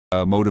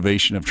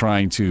motivation of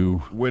trying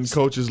to win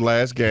coach's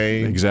last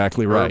game.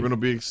 Exactly right. Urban will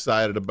be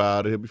excited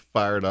about it. He'll be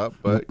fired up.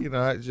 But,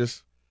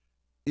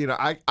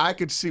 I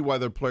could see why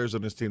there are players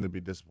on this team that would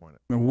be disappointed.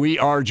 We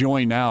are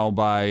joined now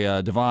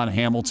by Davon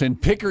Hamilton,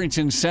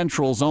 Pickerington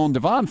Central's own.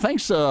 Davon,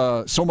 thanks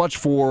so much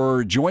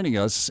for joining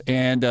us.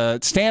 And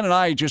Stan and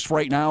I just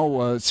right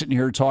now sitting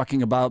here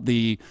talking about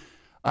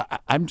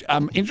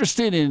I'm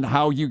interested in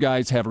how you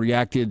guys have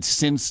reacted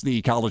since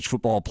the college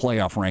football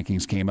playoff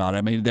rankings came out.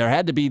 I mean, there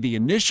had to be the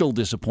initial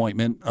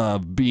disappointment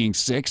of being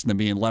sixth and then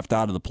being left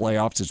out of the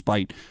playoffs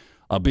despite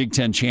a Big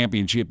Ten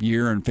championship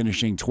year and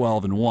finishing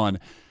 12-1.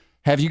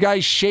 Have you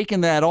guys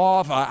shaken that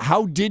off?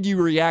 How did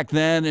you react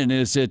then, and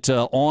is it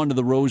on to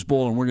the Rose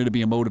Bowl and we're going to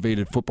be a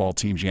motivated football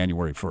team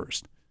January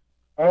 1st?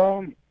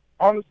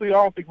 Honestly, I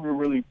don't think we were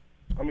really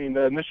 –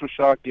 the initial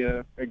shock,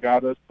 yeah, it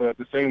got us. But at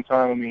the same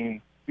time,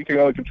 we can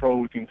only control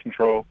what we can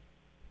control.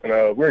 And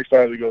we're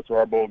excited to go to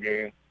our bowl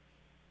game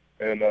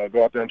and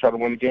go out there and try to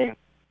win the game.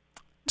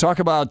 Talk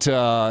about,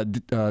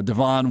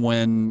 Davon,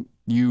 when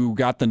you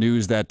got the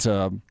news that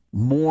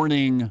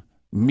morning –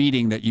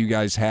 meeting that you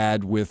guys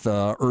had with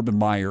Urban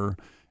Meyer,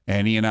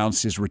 and he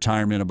announced his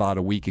retirement about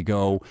a week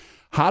ago.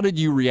 How did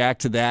you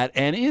react to that?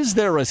 And is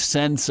there a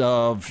sense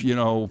of,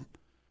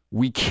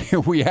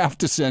 we have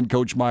to send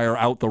Coach Meyer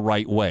out the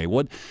right way?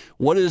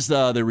 What is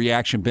the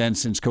reaction been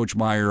since Coach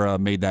Meyer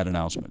made that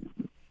announcement?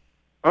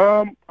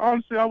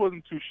 Honestly, I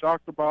wasn't too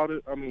shocked about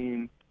it.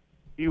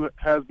 He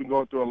has been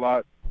going through a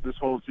lot this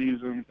whole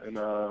season, and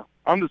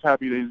I'm just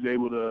happy that he's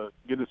able to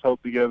get his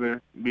health together,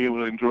 be able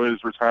to enjoy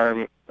his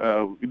retirement.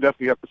 We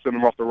definitely have to send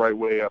him off the right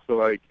way. I feel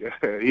like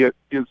he had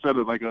set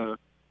a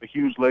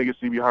huge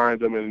legacy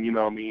behind him, and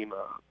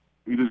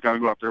we just got to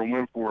go out there and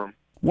win for him.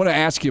 I want to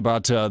ask you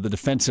about the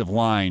defensive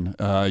line.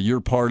 You're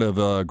part of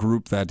a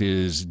group that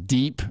is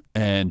deep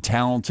and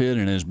talented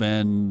and has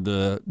been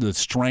the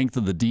strength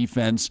of the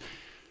defense.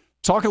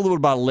 Talk a little bit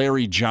about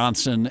Larry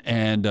Johnson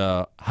and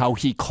how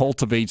he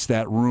cultivates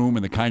that room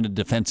and the kind of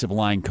defensive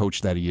line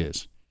coach that he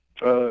is.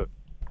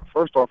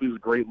 First off, he's a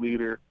great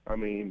leader.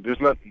 There's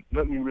nothing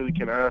you really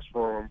can ask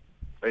for him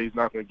that he's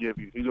not going to give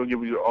you. He's going to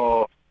give you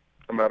all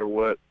no matter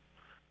what.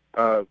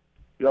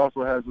 He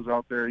also has us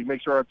out there. He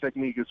makes sure our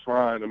technique is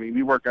fine.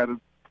 We work at it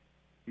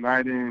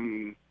night in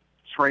and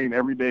train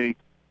every day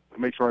to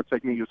make sure our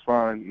technique is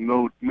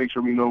fine. Make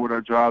sure we know what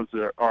our jobs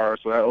are,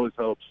 so that always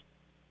helps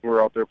when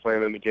we're out there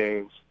playing in the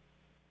games.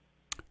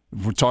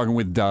 We're talking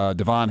with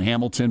Davon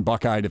Hamilton,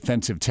 Buckeye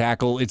defensive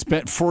tackle. It's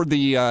been for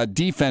the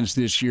defense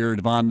this year,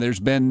 Davon. There's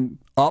been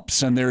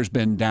ups and there's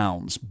been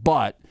downs,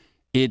 but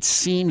it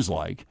seems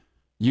like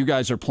you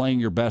guys are playing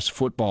your best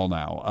football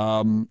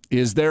now.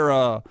 Is there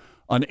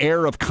an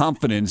air of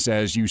confidence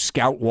as you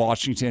scout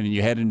Washington and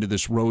you head into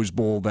this Rose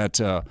Bowl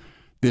that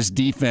this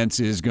defense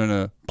is going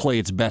to play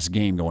its best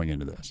game going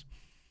into this?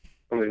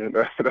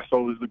 That's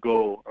always the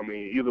goal.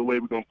 Either way,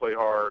 we're going to play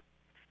hard.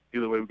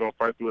 Either way, we're going to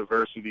fight through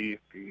adversity,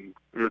 and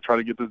we're going to try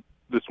to get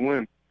this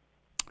win.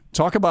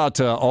 Talk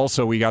about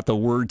also, we got the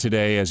word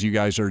today as you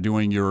guys are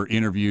doing your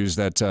interviews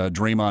that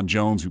Draymond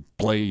Jones,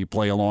 who you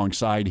play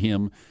alongside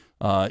him,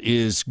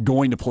 is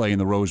going to play in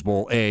the Rose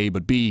Bowl, A,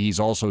 but B, he's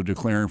also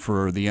declaring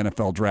for the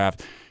NFL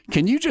draft.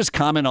 Can you just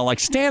comment on, like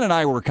Stan and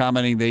I were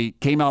commenting, they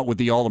came out with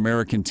the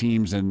All-American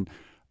teams, and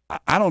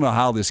I don't know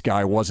how this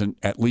guy wasn't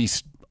at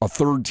least a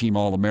third-team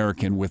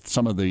All-American with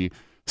some of the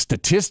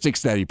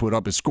statistics that he put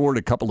up. Has scored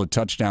a couple of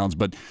touchdowns,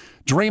 but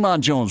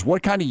Draymond Jones,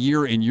 what kind of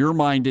year in your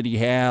mind did he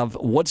have?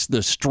 What's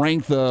the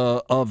strength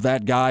of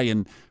that guy,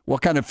 and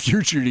what kind of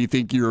future do you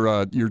think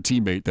your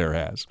teammate there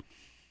has?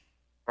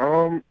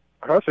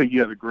 I think he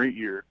had a great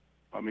year.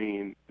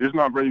 There's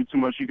not really too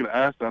much you can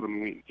ask out of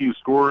him. He was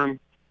scoring,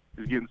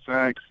 he's getting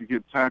sacks, he's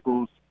getting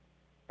tackles.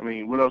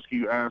 What else can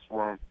you ask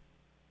for him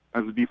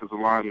as a defensive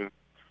lineman?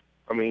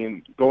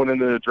 Going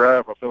into the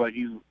draft, I feel like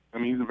he's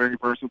a very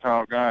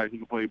versatile guy. He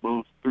can play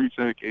both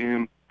 3-tech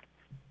and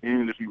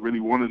if he really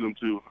wanted him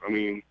to.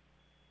 There's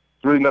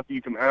really nothing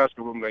you can ask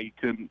of him that he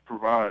couldn't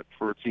provide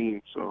for a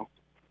team. So,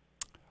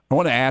 I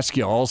want to ask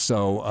you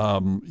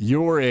also,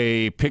 you're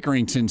a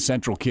Pickerington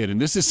Central kid, and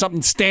this is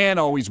something Stan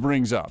always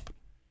brings up.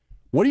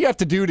 What do you have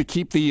to do to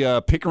keep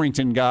the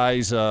Pickerington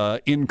guys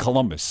in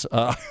Columbus?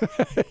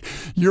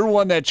 You're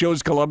one that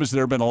chose Columbus.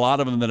 There have been a lot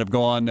of them that have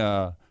gone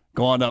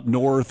up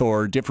north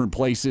or different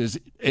places.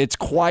 It's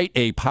quite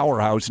a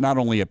powerhouse, not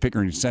only at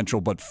Pickerington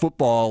Central, but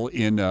football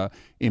in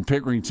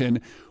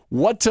Pickerington.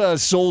 What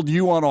sold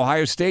you on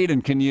Ohio State,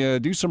 and can you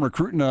do some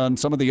recruiting on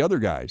some of the other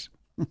guys?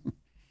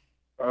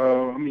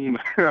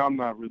 I'm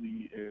not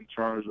really in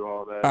charge of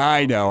all that.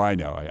 I know.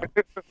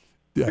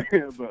 Yeah.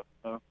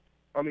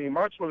 But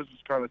my choice is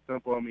kind of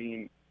simple.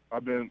 I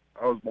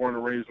was born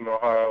and raised in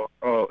Ohio,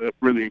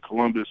 really in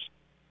Columbus,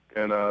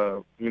 and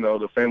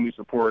the family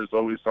support is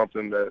always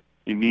something that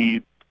you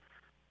need.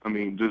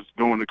 Just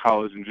going to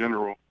college in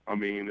general.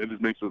 It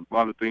just makes a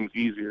lot of things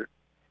easier.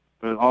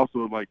 But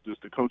also,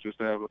 just the coaching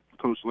staff,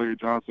 Coach Larry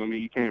Johnson.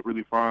 You can't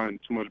really find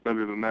too much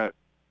better than that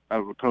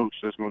out of a coach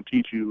that's going to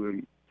teach you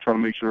and try to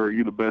make sure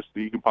you're the best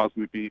that you can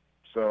possibly be.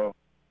 So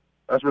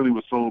that's really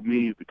what sold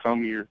me to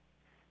come here.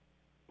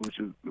 which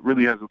is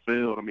really hasn't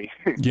failed. I mean,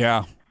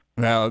 Yeah.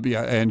 Yeah,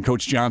 and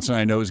Coach Johnson,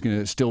 I know, is going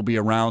to still be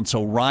around.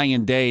 So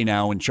Ryan Day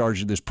now in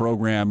charge of this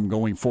program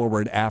going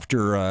forward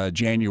after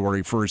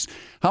January 1st.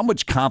 How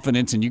much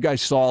confidence, and you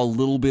guys saw a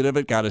little bit of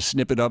it, got a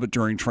snippet of it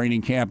during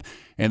training camp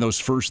and those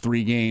first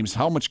 3 games.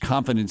 How much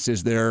confidence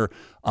is there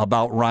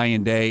about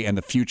Ryan Day and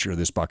the future of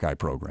this Buckeye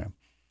program?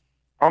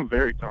 I'm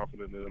very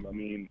confident in him. I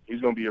mean,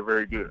 he's going to be a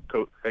very good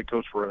head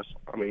coach for us.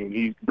 I mean,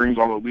 he brings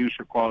all the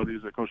leadership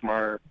qualities that Coach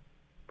Meyer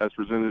has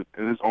presented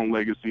in his own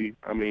legacy.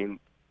 I mean,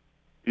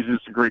 he's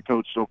just a great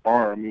coach so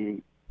far. I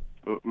mean,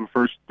 the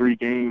first 3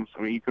 games,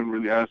 I mean, you couldn't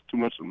really ask too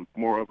much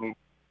more of him.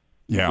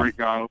 Yeah. Great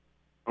guy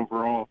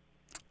overall.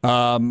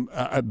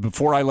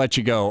 Before I let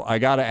you go, I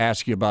got to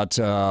ask you about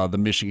the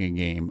Michigan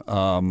game.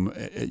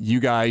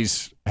 You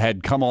guys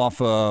had come off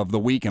of the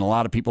week, and a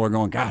lot of people are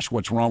going, gosh,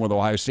 what's wrong with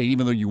Ohio State,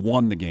 even though you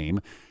won the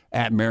game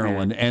at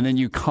Maryland. And then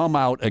you come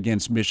out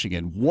against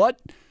Michigan. What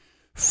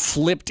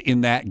flipped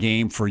in that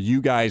game for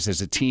you guys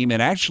as a team,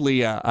 and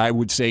actually I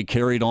would say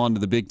carried on to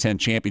the Big Ten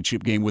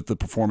championship game with the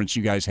performance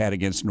you guys had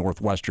against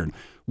Northwestern?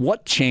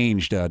 What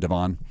changed,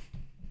 Davon?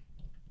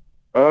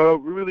 We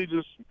really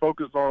just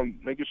focused on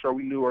making sure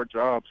we knew our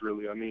jobs,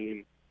 really. I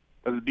mean,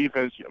 as a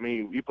defense, I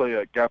mean, we play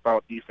a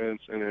gap-out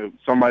defense, and if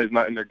somebody's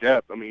not in their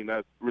gap, I mean,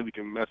 that really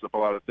can mess up a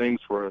lot of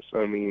things for us.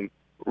 I mean,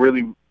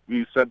 really,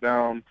 we sat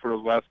down for the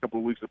last couple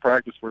of weeks of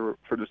practice for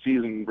the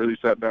season, really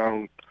sat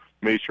down,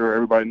 made sure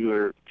everybody knew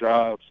their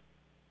jobs,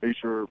 made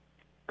sure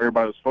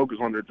everybody was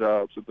focused on their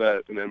jobs with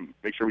that, and then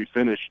make sure we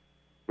finished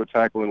with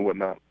tackling and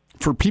whatnot.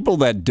 For people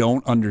that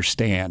don't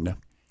understand,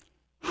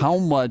 how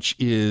much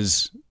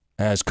is,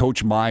 as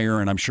Coach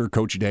Meyer, and I'm sure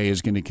Coach Day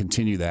is going to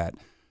continue that,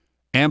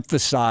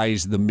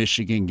 emphasize the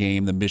Michigan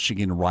game, the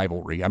Michigan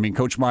rivalry? I mean,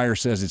 Coach Meyer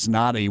says it's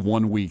not a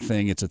 1-week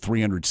thing; it's a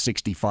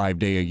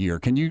 365-day a year.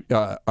 Can you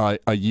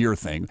a year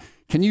thing?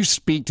 Can you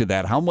speak to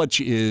that? How much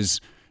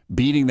is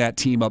beating that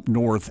team up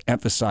north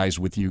emphasized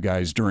with you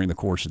guys during the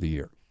course of the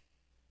year?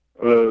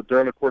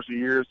 During the course of the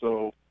year,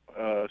 so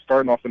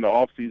starting off in the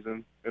off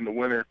season in the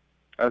winter,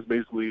 that's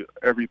basically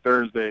every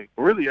Thursday,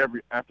 or really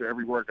after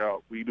every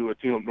workout, we do a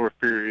team up north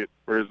period,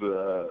 where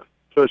there's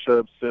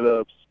push-ups,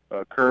 sit-ups,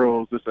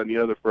 curls, this and the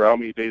other, for how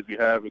many days we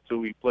have until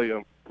we play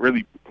them.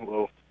 Really,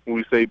 well, when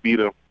we say beat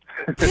them,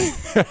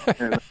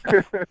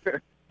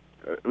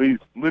 we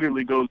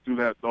literally go through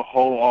that the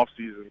whole off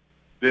season.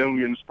 Then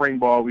we in spring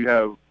ball, we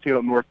have team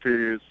up north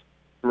periods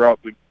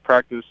throughout the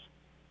practice,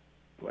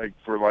 I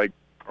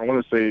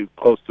want to say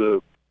close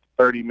to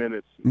 30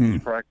 minutes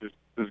each practice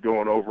is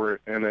going over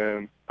it. And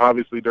then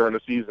obviously during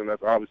the season,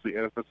 that's obviously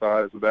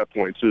emphasized at that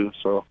point too.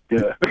 So,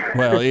 yeah.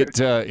 Well,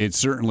 it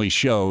certainly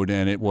showed,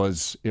 and it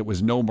was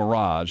no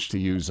mirage, to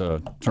use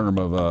a term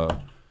of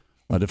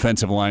a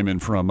defensive lineman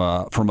from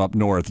up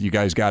north. You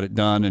guys got it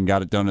done, and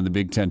got it done in the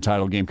Big Ten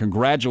title game.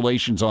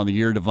 Congratulations on the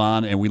year,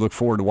 Davon, and we look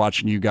forward to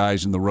watching you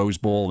guys in the Rose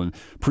Bowl, and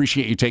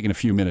appreciate you taking a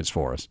few minutes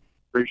for us.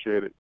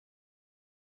 Appreciate it.